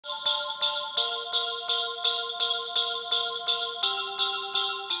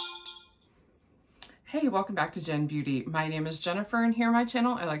welcome back to Jen Beauty. My name is Jennifer and here on my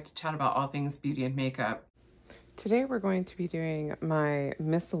channel I like to chat about all things beauty and makeup. Today we're going to be doing my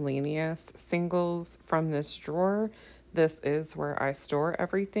miscellaneous singles from this drawer. This is where I store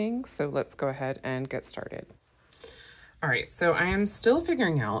everything, so let's go ahead and get started. Alright, so I am still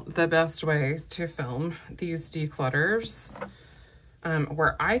figuring out the best way to film these declutters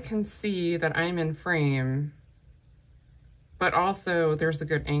where I can see that I'm in frame, but also there's a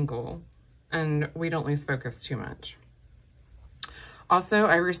good angle and we don't lose focus too much. Also,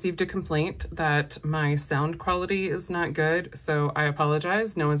 I received a complaint that my sound quality is not good, so I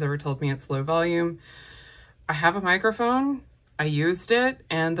apologize. No one's ever told me it's low volume. I have a microphone, I used it,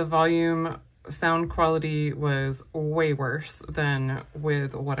 and the volume sound quality was way worse than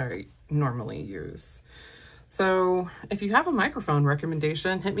with what I normally use. So if you have a microphone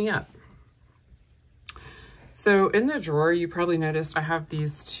recommendation, hit me up. So in the drawer, you probably noticed I have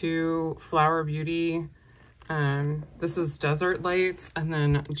these two Flower Beauty, this is Desert Lights and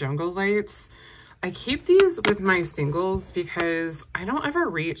then Jungle Lights. I keep these with my singles because I don't ever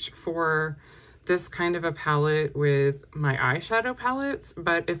reach for this kind of a palette with my eyeshadow palettes,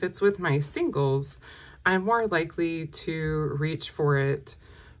 but if it's with my singles, I'm more likely to reach for it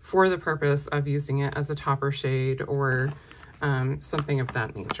for the purpose of using it as a topper shade or something of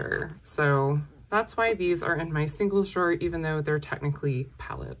that nature. So that's why these are in my singles drawer, even though they're technically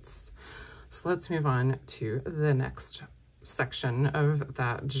palettes. So let's move on to the next section of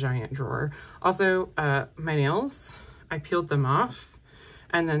that giant drawer. Also, my nails, I peeled them off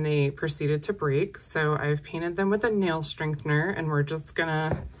and then they proceeded to break. So I've painted them with a nail strengthener and we're just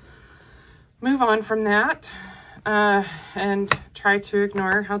gonna move on from that and try to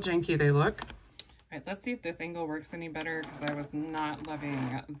ignore how janky they look. All right, let's see if this angle works any better because I was not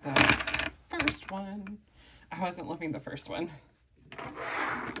loving the first one. I wasn't loving the first one.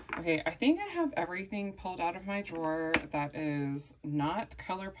 Okay, I think I have everything pulled out of my drawer that is not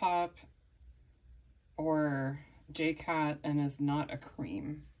Colourpop or JCat and is not a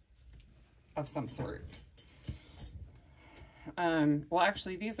cream of some sort. Well,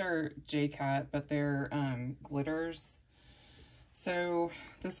 actually, these are JCat, but they're glitters. So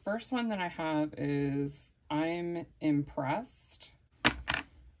this first one that I have is I'm Impressed.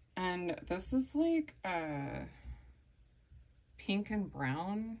 And this is like pink and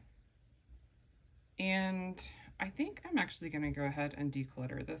brown. And I think I'm actually going to go ahead and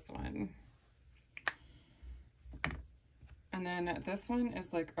declutter this one. And then this one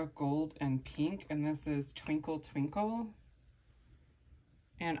is like a gold and pink, and this is Twinkle Twinkle.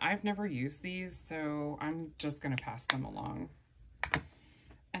 And I've never used these, so I'm just going to pass them along.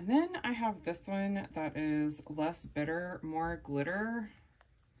 And then I have this one that is Less Bitter, More Glitter.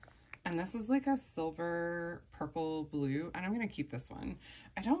 And this is like a silver, purple, blue, and I'm going to keep this one.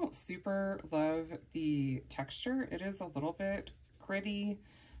 I don't super love the texture. It is a little bit gritty,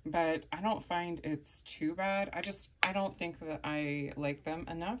 but I don't find it's too bad. I don't think that I like them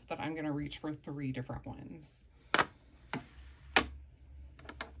enough that I'm going to reach for 3 different ones.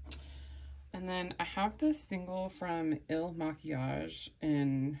 And then I have this single from Il Makiage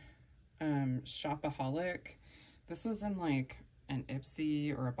in Shopaholic. This was in like an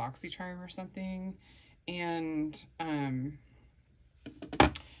Ipsy or a BoxyCharm or something, and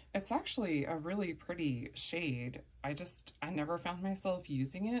it's actually a really pretty shade. I never found myself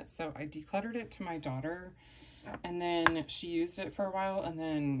using it, so I decluttered it to my daughter, and then she used it for a while and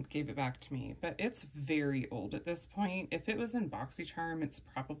then gave it back to me. But it's very old at this point. If it was in BoxyCharm, it's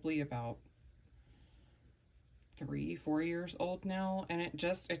probably about 3-4 years old now, and it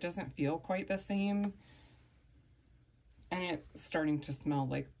doesn't feel quite the same. And it's starting to smell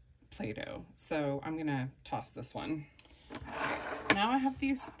like Play-Doh. So I'm gonna toss this one. Now I have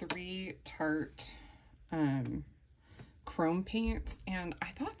these 3 Tarte chrome paints, and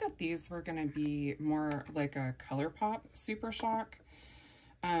I thought that these were gonna be more like a Colourpop Super Shock.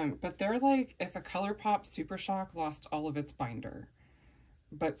 But they're like if a Colourpop Super Shock lost all of its binder,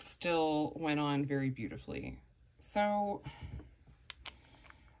 but still went on very beautifully. So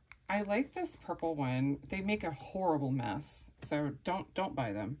I like this purple one. They make a horrible mess, so don't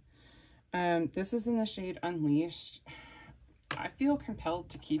buy them. This is in the shade Unleashed. I feel compelled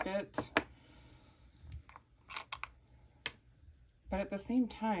to keep it, but at the same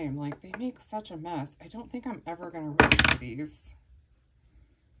time, like, they make such a mess. I don't think I'm ever gonna reach for these.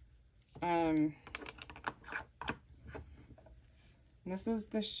 This is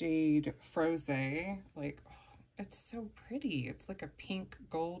the shade Froze. Like, it's so pretty. It's like a pink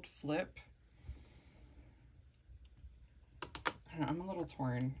gold flip. I don't know, I'm a little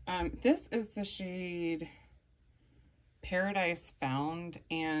torn. This is the shade Paradise Found,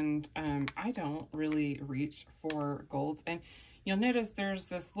 and I don't really reach for golds. And you'll notice there's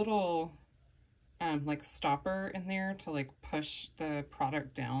this little like stopper in there to like push the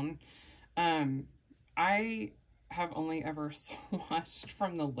product down. I have only ever swatched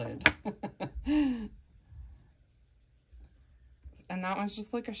from the lid. And that one's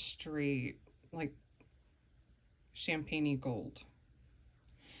just like a straight, like, champagne-y gold.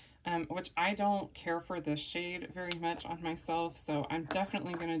 Which I don't care for this shade very much on myself, so I'm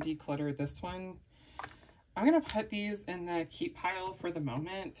definitely going to declutter this one. I'm going to put these in the keep pile for the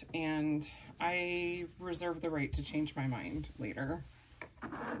moment, and I reserve the right to change my mind later.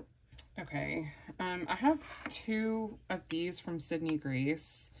 Okay, I have 2 of these from Sydney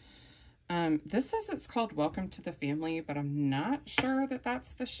Grace. This says it's called Welcome to the Family, but I'm not sure that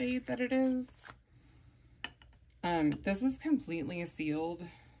that's the shade that it is. This is completely sealed.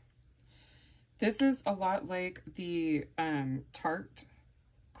 This is a lot like the Tarte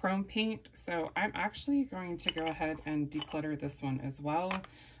Chrome Paint, so I'm actually going to go ahead and declutter this one as well.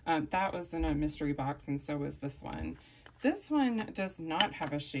 That was in a mystery box, and so is this one. This one does not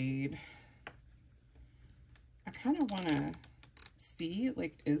have a shade. I kind of want to see,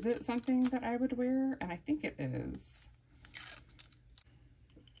 like, is it something that I would wear? And I think it is.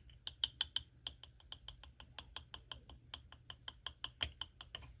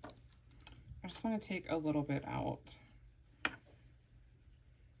 I just want to take a little bit out.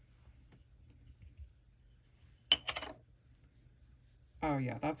 Oh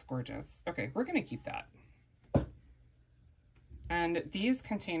yeah, that's gorgeous. Okay, we're going to keep that. And these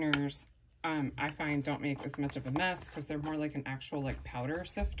containers, I find don't make as much of a mess because they're more like an actual like powder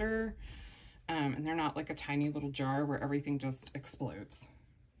sifter. And they're not like a tiny little jar where everything just explodes.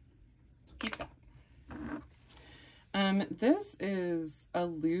 So keep that. This is a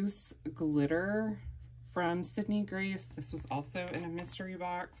loose glitter from Sydney Grace. This was also in a mystery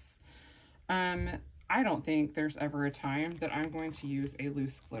box. I don't think there's ever a time that I'm going to use a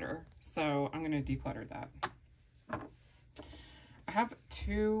loose glitter, so I'm going to declutter that. I have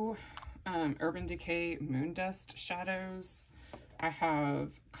 2 Urban Decay Moon Dust shadows. I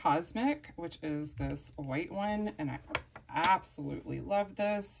have Cosmic, which is this white one, and I absolutely love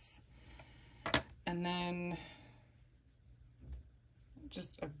this. And then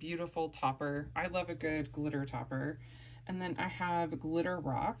just a beautiful topper. I love a good glitter topper. And then I have Glitter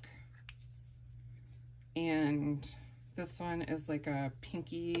Rock. And this one is like a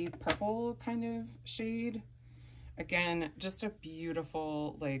pinky purple kind of shade. Again, just a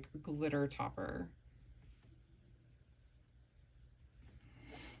beautiful like glitter topper.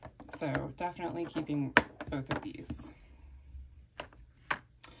 So definitely keeping both of these.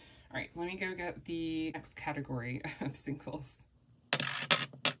 All right, let me go get the next category of singles.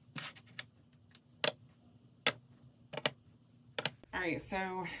 All right,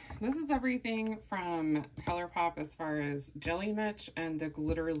 so this is everything from Colourpop as far as Jelly Mitch and the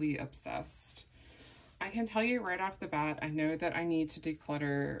Glitterly Obsessed. I can tell you right off the bat, I know that I need to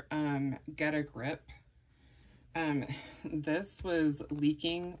declutter Get a Grip. This was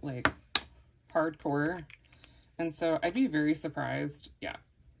leaking like hardcore, and so I'd be very surprised. Yeah,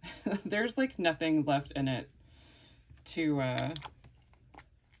 there's like nothing left in it to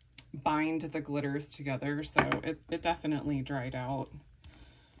bind the glitters together, so it definitely dried out,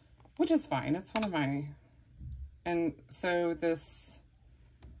 which is fine. It's one of my, and so this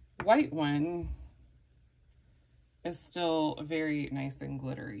white one is still very nice and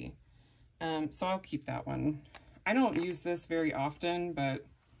glittery, so I'll keep that one. I don't use this very often, but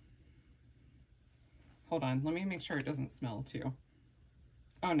hold on, let me make sure it doesn't smell too.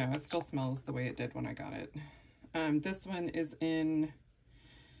 Oh no, it still smells the way it did when I got it. This one is in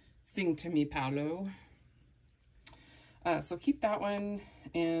Sing to Me Paolo. So keep that one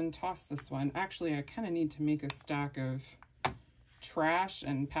and toss this one. Actually, I kind of need to make a stack of trash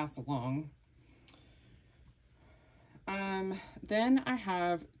and pass along. Then I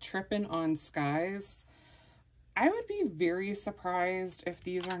have Trippin' on Skies. I would be very surprised if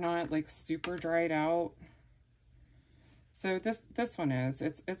these are not like super dried out. So this one is,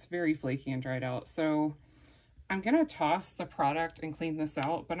 it's very flaky and dried out. So I'm gonna toss the product and clean this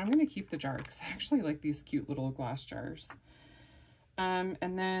out, but I'm gonna keep the jar because I actually like these cute little glass jars. And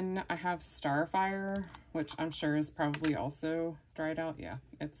then I have Starfire, which I'm sure is probably also dried out. Yeah,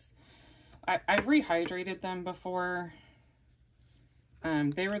 I've rehydrated them before.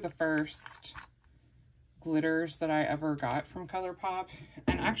 They were the first glitters that I ever got from Colourpop,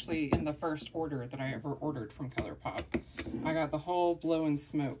 and actually in the first order that I ever ordered from Colourpop. I got the whole Blow and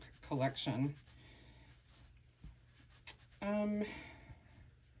Smoke collection. The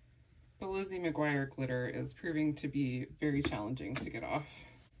Lizzie McGuire glitter is proving to be very challenging to get off.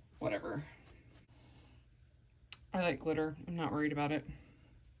 Whatever. I like glitter. I'm not worried about it.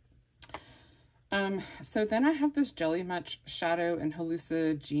 So then I have this Jelly Much shadow in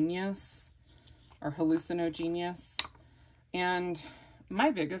Hallucinogenius, or Hallucinogenius. And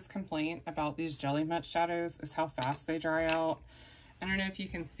my biggest complaint about these Jelly Much shadows is how fast they dry out. I don't know if you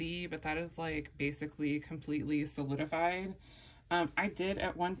can see, but that is like basically completely solidified. I did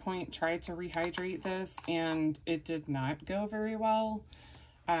at one point try to rehydrate this and it did not go very well.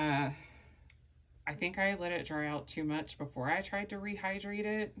 I think I let it dry out too much before I tried to rehydrate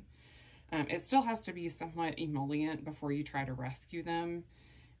it. It still has to be somewhat emollient before you try to rescue them.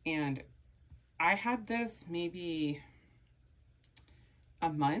 And I had this maybe a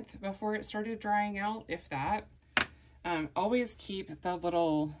month before it started drying out, if that. Always keep the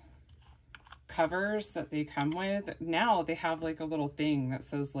little covers that they come with. Now they have like a little thing that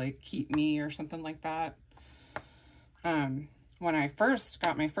says like keep me or something like that. When I first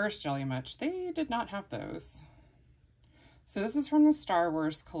got my first Jelly Much, they did not have those. So this is from the Star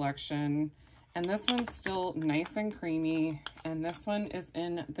Wars collection, and this one's still nice and creamy, and this one is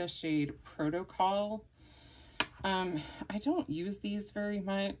in the shade Protocol. I don't use these very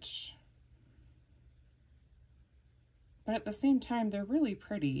much, but at the same time, they're really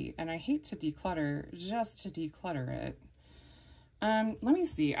pretty, and I hate to declutter just to declutter it. Let me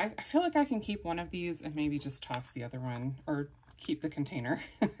see. I feel like I can keep one of these and maybe just toss the other one, or keep the container.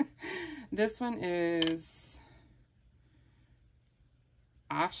 This one is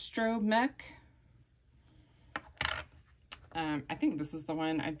Astromech. I think this is the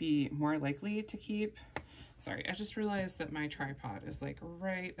one I'd be more likely to keep. Sorry, I just realized that my tripod is like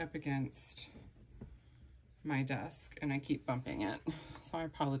right up against my desk and I keep bumping it. So I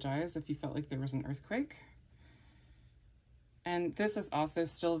apologize if you felt like there was an earthquake. And this is also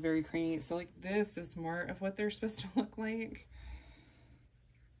still very creamy. So like this is more of what they're supposed to look like.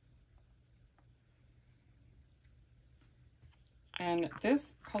 And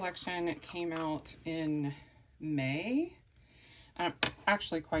this collection came out in May. I'm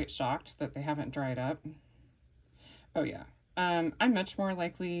actually quite shocked that they haven't dried up. Oh yeah. I'm much more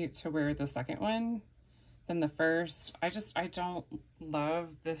likely to wear the second one than the first. I don't love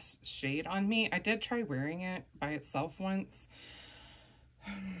this shade on me. I did try wearing it by itself once.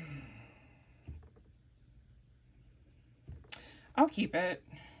 I'll keep it.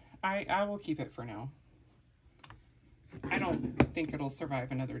 I will keep it for now. I don't think it'll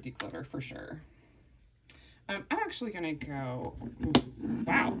survive another declutter for sure. I'm actually gonna go,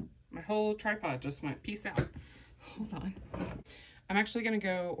 wow, my whole tripod just went peace out. Hold on. I'm actually gonna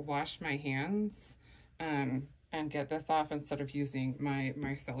go wash my hands and get this off instead of using my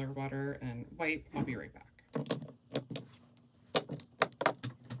micellar water and wipe. I'll be right back.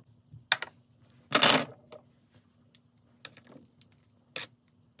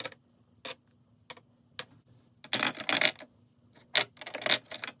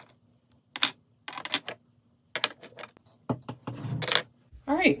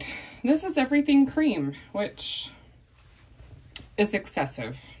 All right, this is everything cream, which is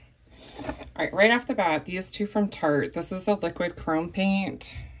excessive. All right, right off the bat, these two from Tarte. This is a liquid chrome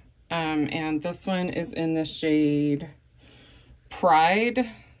paint, and this one is in the shade Pride.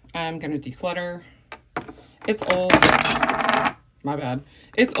 I'm gonna declutter. It's old, my bad.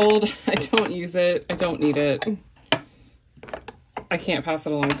 It's old, I don't use it, I don't need it. I can't pass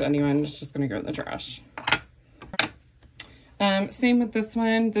it along to anyone, it's just gonna go in the trash. Same with this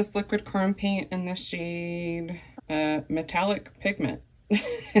one, this liquid chrome paint in the shade Metallic Pigment.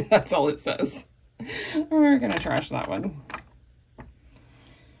 That's all it says. We're gonna trash that one.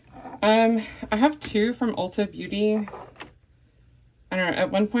 I have two from Ulta Beauty. I don't know,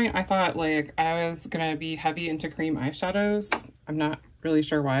 at one point I thought like I was gonna be heavy into cream eyeshadows. I'm not really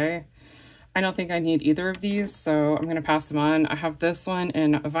sure why. I don't think I need either of these, so I'm gonna pass them on. I have this one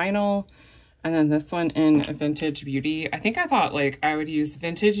in Vinyl, and then this one in Vintage Beauty. I think I thought like I would use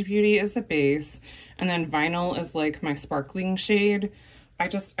Vintage Beauty as the base, and then Vinyl is like my sparkling shade. I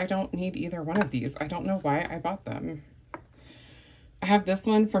don't need either one of these. I don't know why I bought them. I have this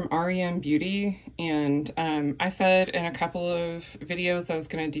one from REM Beauty, and I said in a couple of videos I was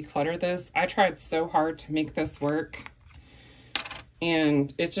gonna declutter this. I tried so hard to make this work,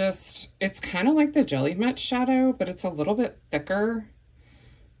 and it's kind of like the Jelly Much shadow, but it's a little bit thicker.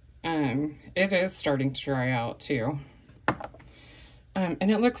 It is starting to dry out too.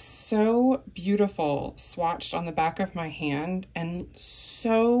 And it looks so beautiful swatched on the back of my hand and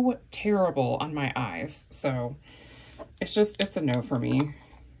so terrible on my eyes. So it's a no for me.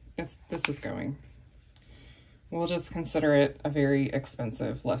 This is going. we'll just consider it a very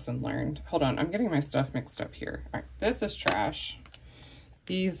expensive lesson learned. Hold on, I'm getting my stuff mixed up here. All right, this is trash.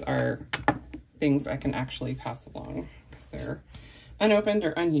 These are things I can actually pass along because they're unopened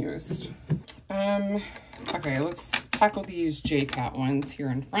or unused. Okay, let's tackle these JCat ones here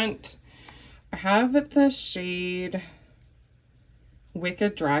in front. I have the shade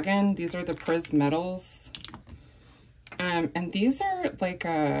Wicked Dragon. These are the Prism Metals. And these are like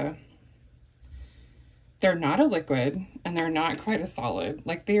they're not a liquid and they're not quite a solid.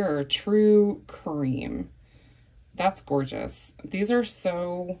 Like they are a true cream. That's gorgeous. These are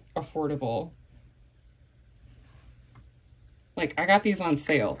so affordable. Like I got these on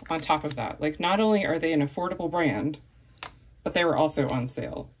sale on top of that. Like not only are they an affordable brand, but they were also on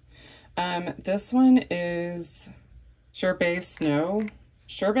sale. This one is Sherbet Snow.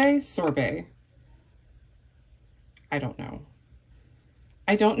 Sherbet? Sorbet. I don't know.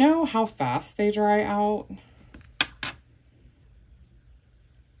 I don't know how fast they dry out.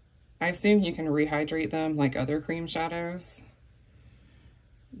 I assume you can rehydrate them like other cream shadows.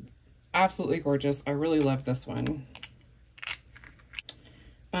 Absolutely gorgeous. I really love this one.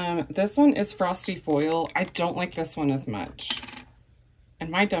 This one is Frosty Foil. I don't like this one as much. And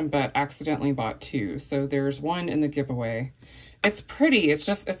my dumb butt accidentally bought two, so there's one in the giveaway. It's pretty, it's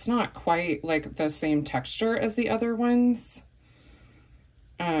just, it's not quite like the same texture as the other ones.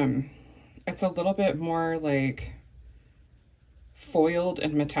 It's a little bit more like foiled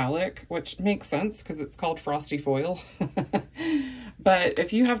and metallic, which makes sense because it's called Frosty Foil. But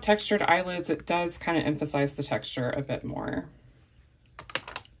if you have textured eyelids, it does kind of emphasize the texture a bit more.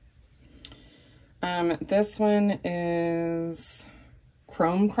 This one is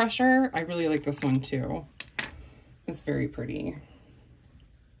Chrome Crusher. I really like this one too. It's very pretty.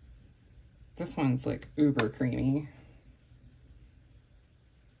 This one's like uber creamy.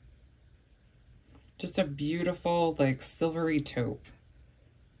 Just a beautiful like silvery taupe.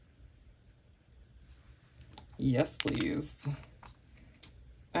 Yes, please.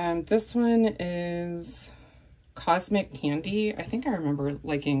 This one is Cosmic Candy. I think I remember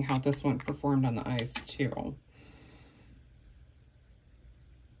liking how this one performed on the eyes too.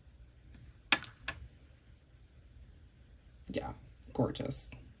 Yeah, gorgeous.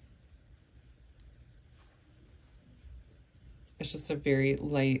 It's just a very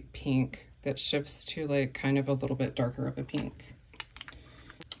light pink that shifts to like kind of a little bit darker of a pink.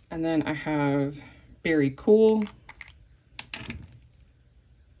 And then I have Berry Cool.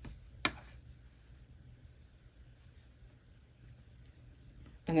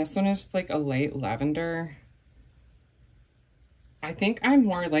 And this one is like a light lavender. I think I'm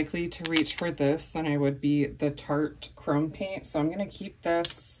more likely to reach for this than I would be the Tarte Chrome Paint. So I'm going to keep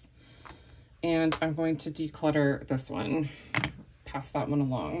this and I'm going to declutter this one. Pass that one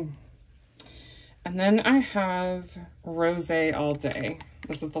along. And then I have Rosé All Day.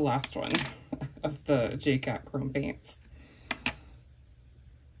 This is the last one of the JCat Chrome Paints.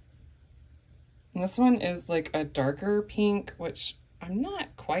 And this one is like a darker pink, which I'm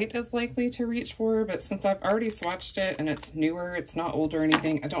not quite as likely to reach for, but since I've already swatched it and it's newer, it's not old or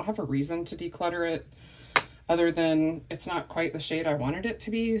anything, I don't have a reason to declutter it other than it's not quite the shade I wanted it to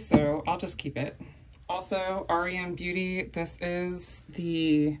be, so I'll just keep it. Also, REM Beauty, this is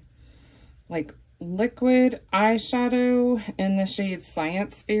the like liquid eyeshadow in the shade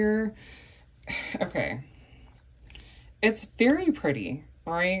Science Fair. Okay, it's very pretty,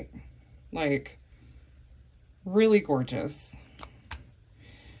 right? Like really gorgeous.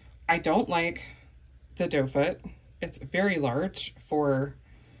 I don't like the doe foot. It's very large for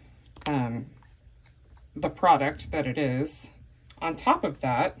the product that it is. On top of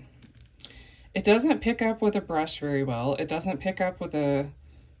that, it doesn't pick up with a brush very well. It doesn't pick up with a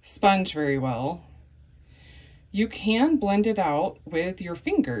sponge very well. You can blend it out with your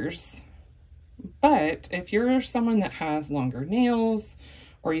fingers, but if you're someone that has longer nails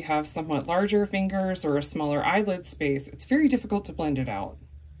or you have somewhat larger fingers or a smaller eyelid space, it's very difficult to blend it out.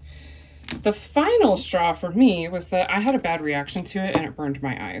 The final straw for me was that I had a bad reaction to it and it burned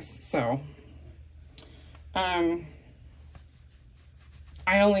my eyes. So, I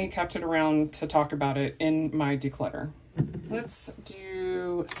only kept it around to talk about it in my declutter. Let's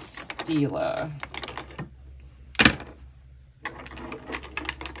do Stila.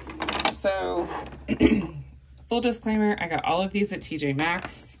 So, full disclaimer, I got all of these at TJ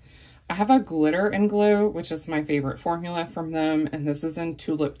Maxx. I have a Glitter and Glow, which is my favorite formula from them, and this is in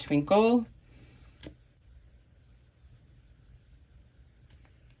Tulip Twinkle.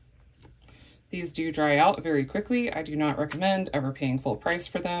 These do dry out very quickly. I do not recommend ever paying full price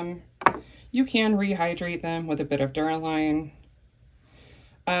for them. You can rehydrate them with a bit of Duraline.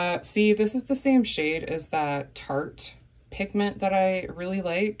 See, this is the same shade as that Tarte pigment that I really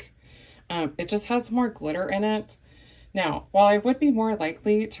like. It just has more glitter in it. Now, while I would be more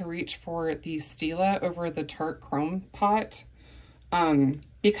likely to reach for the Stila over the Tarte Chrome Pot,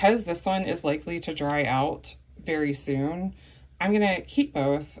 because this one is likely to dry out very soon, I'm going to keep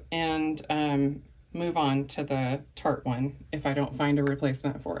both and move on to the Tarte one if I don't find a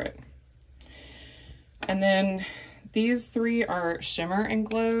replacement for it. And then these three are Shimmer and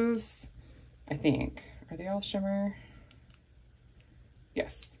Glows, I think. Are they all shimmer?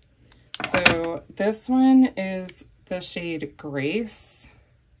 Yes. So this one is the shade Grace.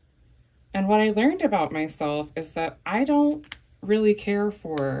 And what I learned about myself is that I don't really care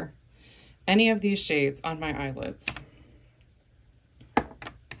for any of these shades on my eyelids.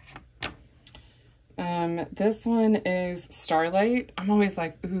 This one is Starlight. I'm always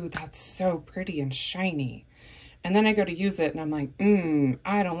like, ooh, that's so pretty and shiny. And then I go to use it and I'm like,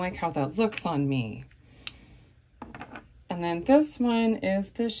 I don't like how that looks on me. And then this one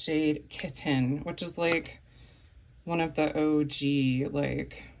is the shade Kitten, which is like one of the OG,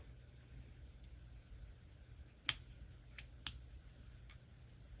 like,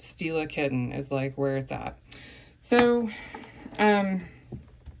 Stila Kitten is like where it's at. So,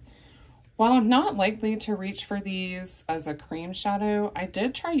 while I'm not likely to reach for these as a cream shadow, I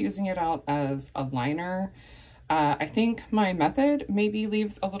did try using it out as a liner. I think my method maybe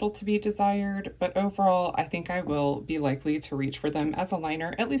leaves a little to be desired, but overall, I think I will be likely to reach for them as a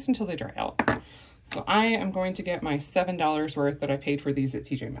liner, at least until they dry out. So I am going to get my $7 worth that I paid for these at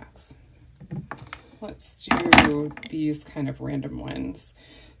TJ Maxx. Let's do these kind of random ones.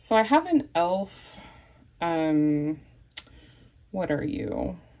 So I have an e.l.f. What are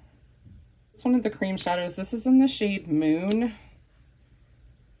you? It's one of the cream shadows. This is in the shade Moon.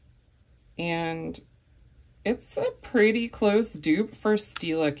 And it's a pretty close dupe for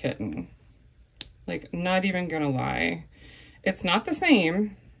Stila Kitten. Like, not even gonna lie. It's not the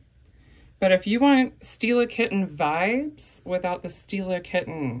same, but if you want Stila Kitten vibes without the Stila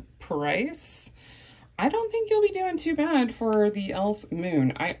Kitten price, I don't think you'll be doing too bad for the e.l.f.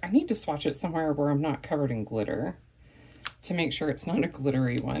 Moon. I need to swatch it somewhere where I'm not covered in glitter to make sure it's not a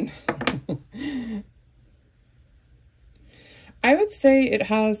glittery one. I would say it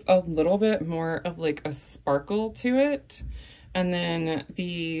has a little bit more of like a sparkle to it. And then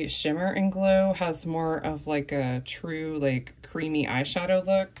the Shimmer and Glow has more of like a true like creamy eyeshadow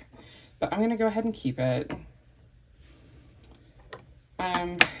look. But I'm going to go ahead and keep it.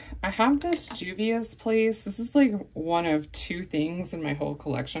 I have this Juvia's Place. This is like one of two things in my whole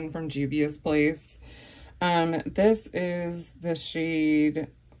collection from Juvia's Place. This is the shade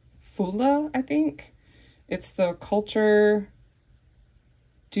Fula, I think. It's the Culture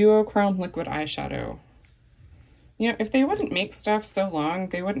Duochrome Liquid Eyeshadow. You know, if they wouldn't make stuff so long,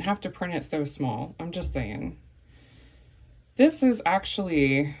 they wouldn't have to print it so small. I'm just saying. This is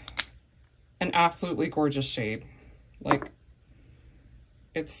actually an absolutely gorgeous shade. Like,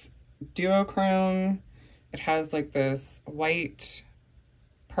 it's duochrome. It has like this white,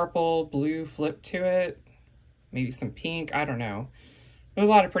 purple, blue flip to it. Maybe some pink, I don't know. There's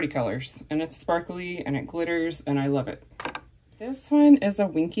a lot of pretty colors, and it's sparkly and it glitters and I love it. This one is a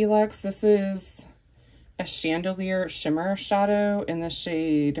Winky Lux. This is a Chandelier Shimmer Shadow in the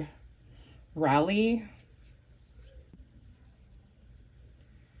shade Rally.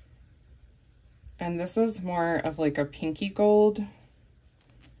 And this is more of like a pinky gold.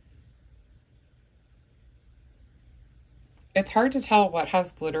 It's hard to tell what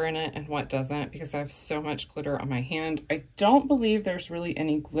has glitter in it and what doesn't because I have so much glitter on my hand. I don't believe there's really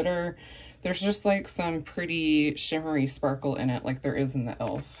any glitter. There's just like some pretty shimmery sparkle in it like there is in the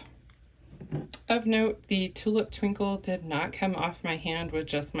e.l.f. Of note, the Tulip Twinkle did not come off my hand with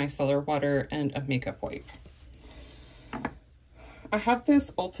just my cellar water and a makeup wipe. I have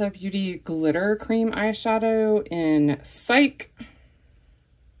this Ulta Beauty Glitter Cream Eyeshadow in Psych.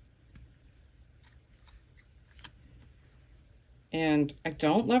 And I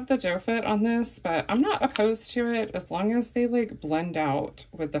don't love the doe foot on this, but I'm not opposed to it as long as they like blend out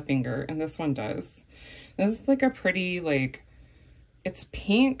with the finger, and this one does. This is like a pretty, like, it's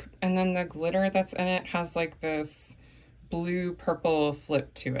pink, and then the glitter that's in it has like this blue purple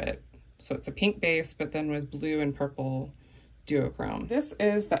flip to it. So it's a pink base, but then with blue and purple duochrome. This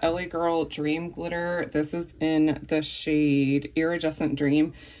is the LA Girl Dream Glitter. This is in the shade Iridescent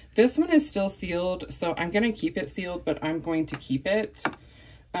Dream. This one is still sealed, so I'm going to keep it sealed, but I'm going to keep it.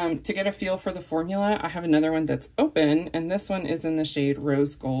 To get a feel for the formula, I have another one that's open, and this one is in the shade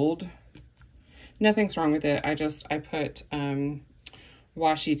Rose Gold. Nothing's wrong with it. I put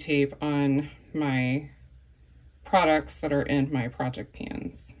washi tape on my products that are in my project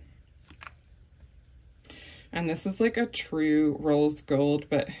pans. And this is like a true rose gold,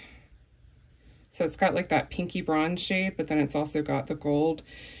 but so it's got like that pinky bronze shade, but then it's also got the gold.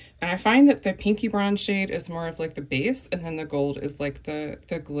 And I find that the pinky bronze shade is more of like the base, and then the gold is like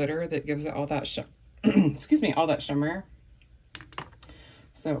the glitter that gives it all that excuse me, all that shimmer.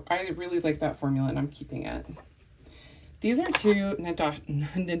 So I really like that formula and I'm keeping it. These are two Natasha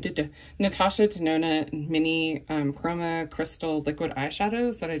Denona Mini Chroma Crystal Liquid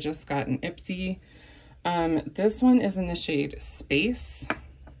Eyeshadows that I just got in Ipsy. This one is in the shade Space.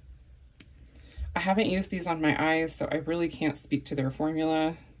 I haven't used these on my eyes, so I really can't speak to their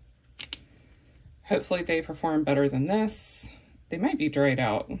formula. Hopefully they perform better than this. They might be dried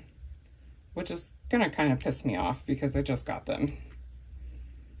out, which is gonna kind of piss me off because I just got them.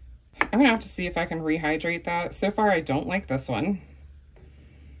 I'm gonna have to see if I can rehydrate that. So far, I don't like this one.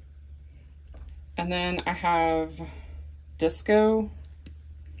 And then I have Disco,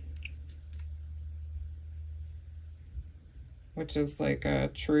 which is like a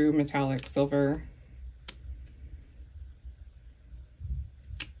true metallic silver.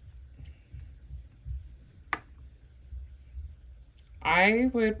 I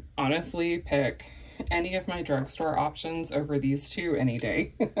would honestly pick any of my drugstore options over these two any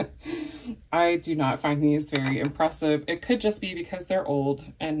day. I do not find these very impressive. It could just be because they're old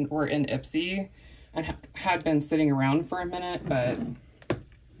and were in Ipsy and had been sitting around for a minute, but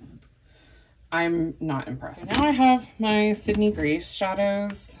I'm not impressed. So now I have my Sydney Grace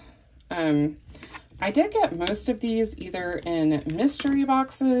shadows. I did get most of these either in mystery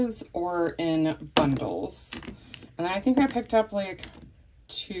boxes or in bundles. And then I think I picked up like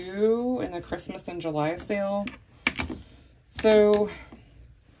 2 in the Christmas and July sale. So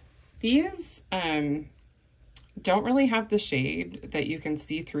these don't really have the shade that you can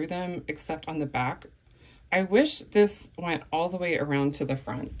see through them except on the back. I wish this went all the way around to the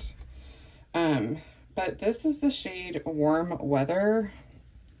front. But this is the shade Warm Weather.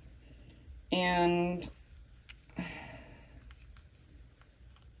 And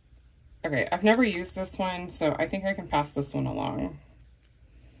okay, I've never used this one, so I think I can pass this one along.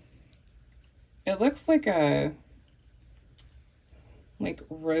 It looks like a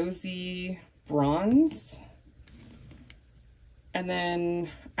rosy bronze. And then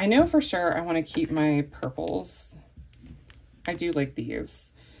I know for sure I want to keep my purples. I do like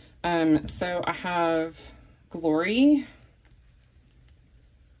these. So I have Glory.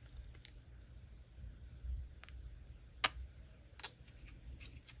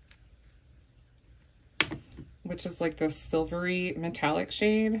 Which is like this silvery metallic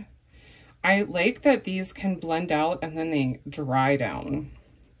shade. I like that these can blend out and then they dry down.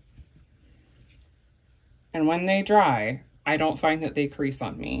 And when they dry, I don't find that they crease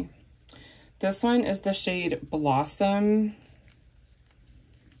on me. This one is the shade Blossom.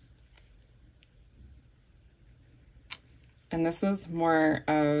 And this is more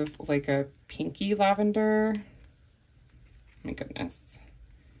of like a pinky lavender. My goodness.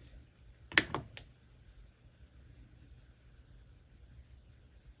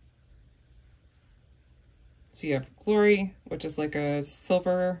 So you have Glory, which is like a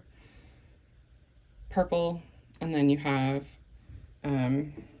silver purple. And then you have, oh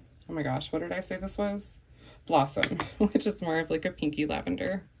my gosh, what did I say this was? Blossom, which is more of like a pinky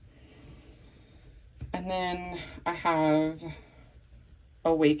lavender. And then I have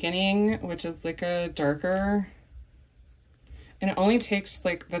Awakening, which is like a darker, and it only takes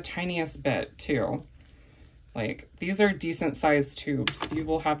like the tiniest bit too. Like these are decent sized tubes. You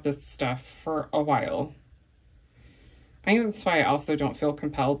will have this stuff for a while. I think that's why I also don't feel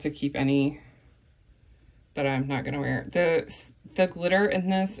compelled to keep any that I'm not going to wear. The glitter in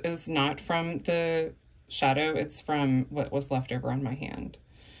this is not from the shadow. It's from what was left over on my hand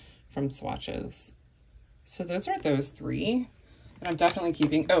from swatches. So those are those 3 that I'm definitely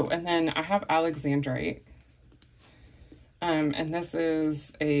keeping. Oh, and then I have Alexandrite. And this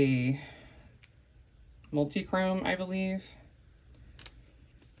is a multi-chrome, I believe.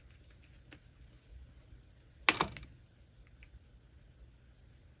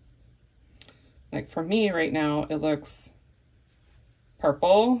 Like for me right now, it looks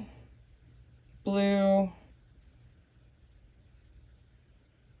purple, blue,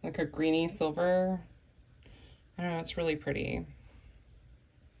 like a greeny silver. I don't know, it's really pretty.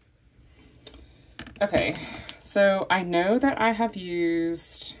 Okay, so I know that I have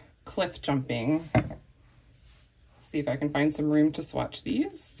used Cliff Jumping. Let's see if I can find some room to swatch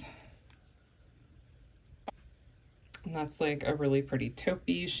these. And that's like a really pretty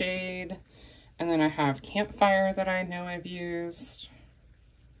taupey shade. And then I have Campfire that I know I've used.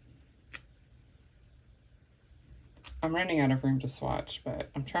 I'm running out of room to swatch, but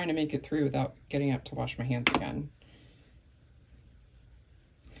I'm trying to make it through without getting up to wash my hands again.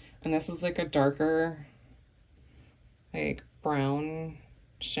 And this is like a darker, like brown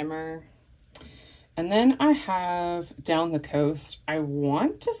shimmer. And then I have Down the Coast. I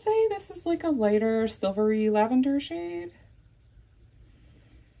want to say this is like a lighter silvery lavender shade.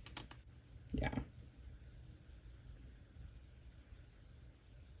 Yeah.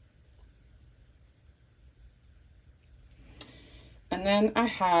 And then I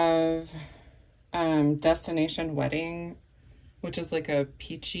have Destination Wedding, which is like a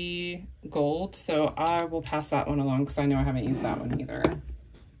peachy gold. So I will pass that one along because I know I haven't used that one either.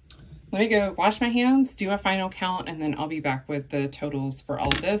 Let me go wash my hands, do a final count, and then I'll be back with the totals for all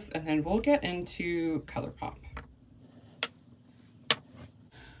of this, and then we'll get into Colourpop.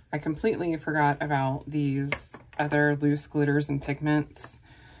 I completely forgot about these other loose glitters and pigments.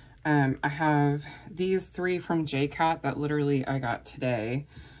 I have these 3 from JCat that literally I got today.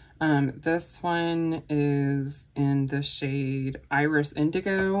 This one is in the shade Iris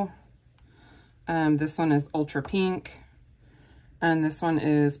Indigo. This one is Ultra Pink. And this one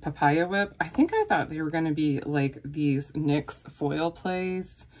is Papaya Whip. I think I thought they were going to be like these NYX foil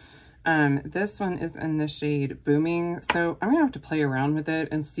plays. This one is in the shade Booming. So I'm going to have to play around with it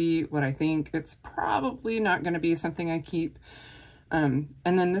and see what I think. It's probably not going to be something I keep. And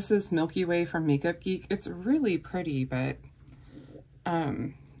then this is Milky Way from Makeup Geek. It's really pretty, but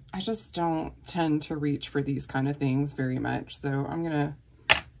I just don't tend to reach for these kind of things very much. So I'm going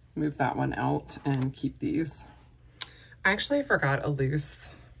to move that one out and keep these. I actually forgot a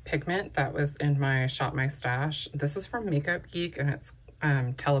loose pigment that was in my Shop My Stash. This is from Makeup Geek and it's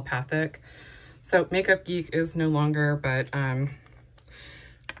telepathic. So Makeup Geek is no longer, but I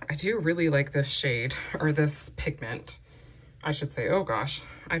do really like this shade, or this pigment, I should say. Oh gosh,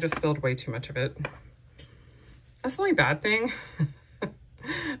 I just spilled way too much of it. That's the only bad thing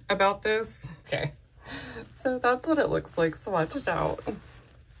about this. Okay, so that's what it looks like. Swatch it out.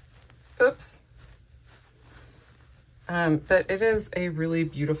 Oops. But it is a really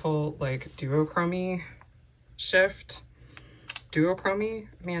beautiful, like, duochrome shift. Duochrome?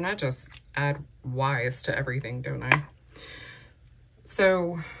 Man, I just add Y's to everything, don't I?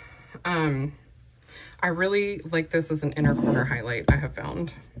 So, I really like this as an inner corner highlight, I have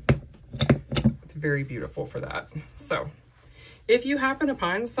found. It's very beautiful for that. So, if you happen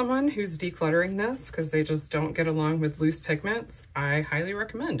upon someone who's decluttering this because they just don't get along with loose pigments, I highly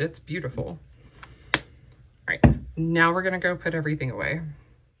recommend. It's beautiful. All right, now we're gonna go put everything away.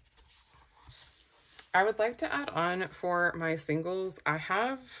 I would like to add on for my singles, I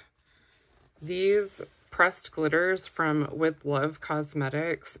have these pressed glitters from With Love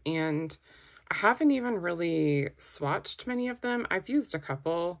Cosmetics, and I haven't even really swatched many of them. I've used a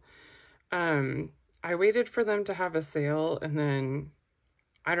couple. I waited for them to have a sale, and then,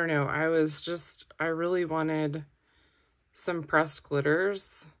 I don't know, I really wanted some pressed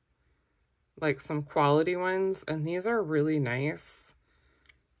glitters, like some quality ones, and these are really nice.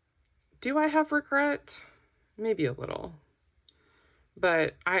 Do I have regret? Maybe a little.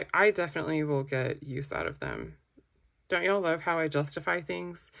 But I definitely will get use out of them. Don't y'all love how I justify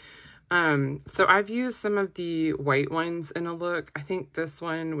things? So I've used some of the white ones in a look. I think this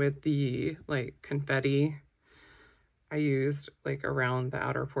one with the like confetti, I used like around the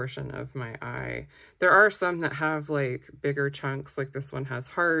outer portion of my eye. There are some that have like bigger chunks, like this one has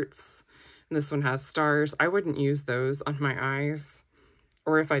hearts and this one has stars. I wouldn't use those on my eyes.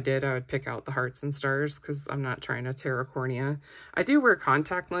 Or if I did, I would pick out the hearts and stars because I'm not trying to tear a cornea. I do wear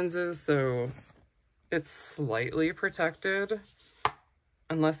contact lenses, so it's slightly protected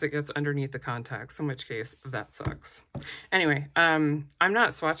unless it gets underneath the contacts, in which case that sucks. Anyway, I'm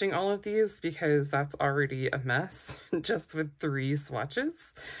not swatching all of these because that's already a mess just with 3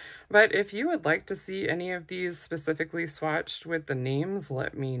 swatches. But if you would like to see any of these specifically swatched with the names,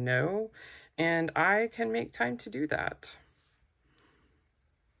 let me know, and I can make time to do that.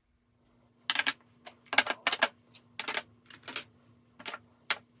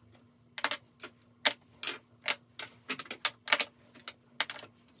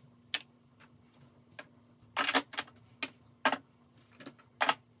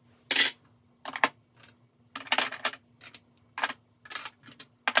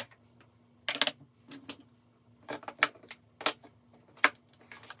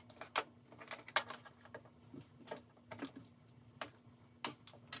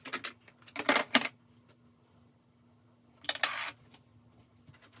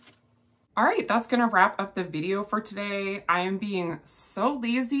 All right, that's gonna wrap up the video for today. I am being so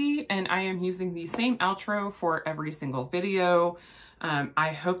lazy and I am using the same outro for every single video. I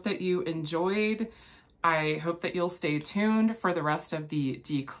hope that you enjoyed. I hope that you'll stay tuned for the rest of the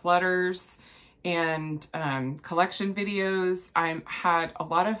declutters and collection videos. I had a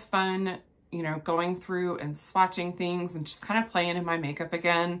lot of fun, you know, going through and swatching things and just kind of playing in my makeup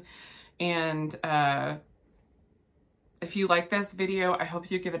again. And if you like this video, I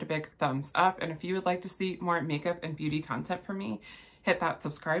hope you give it a big thumbs up. And if you would like to see more makeup and beauty content from me, hit that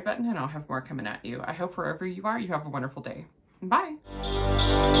subscribe button and I'll have more coming at you. I hope wherever you are, you have a wonderful day. Bye.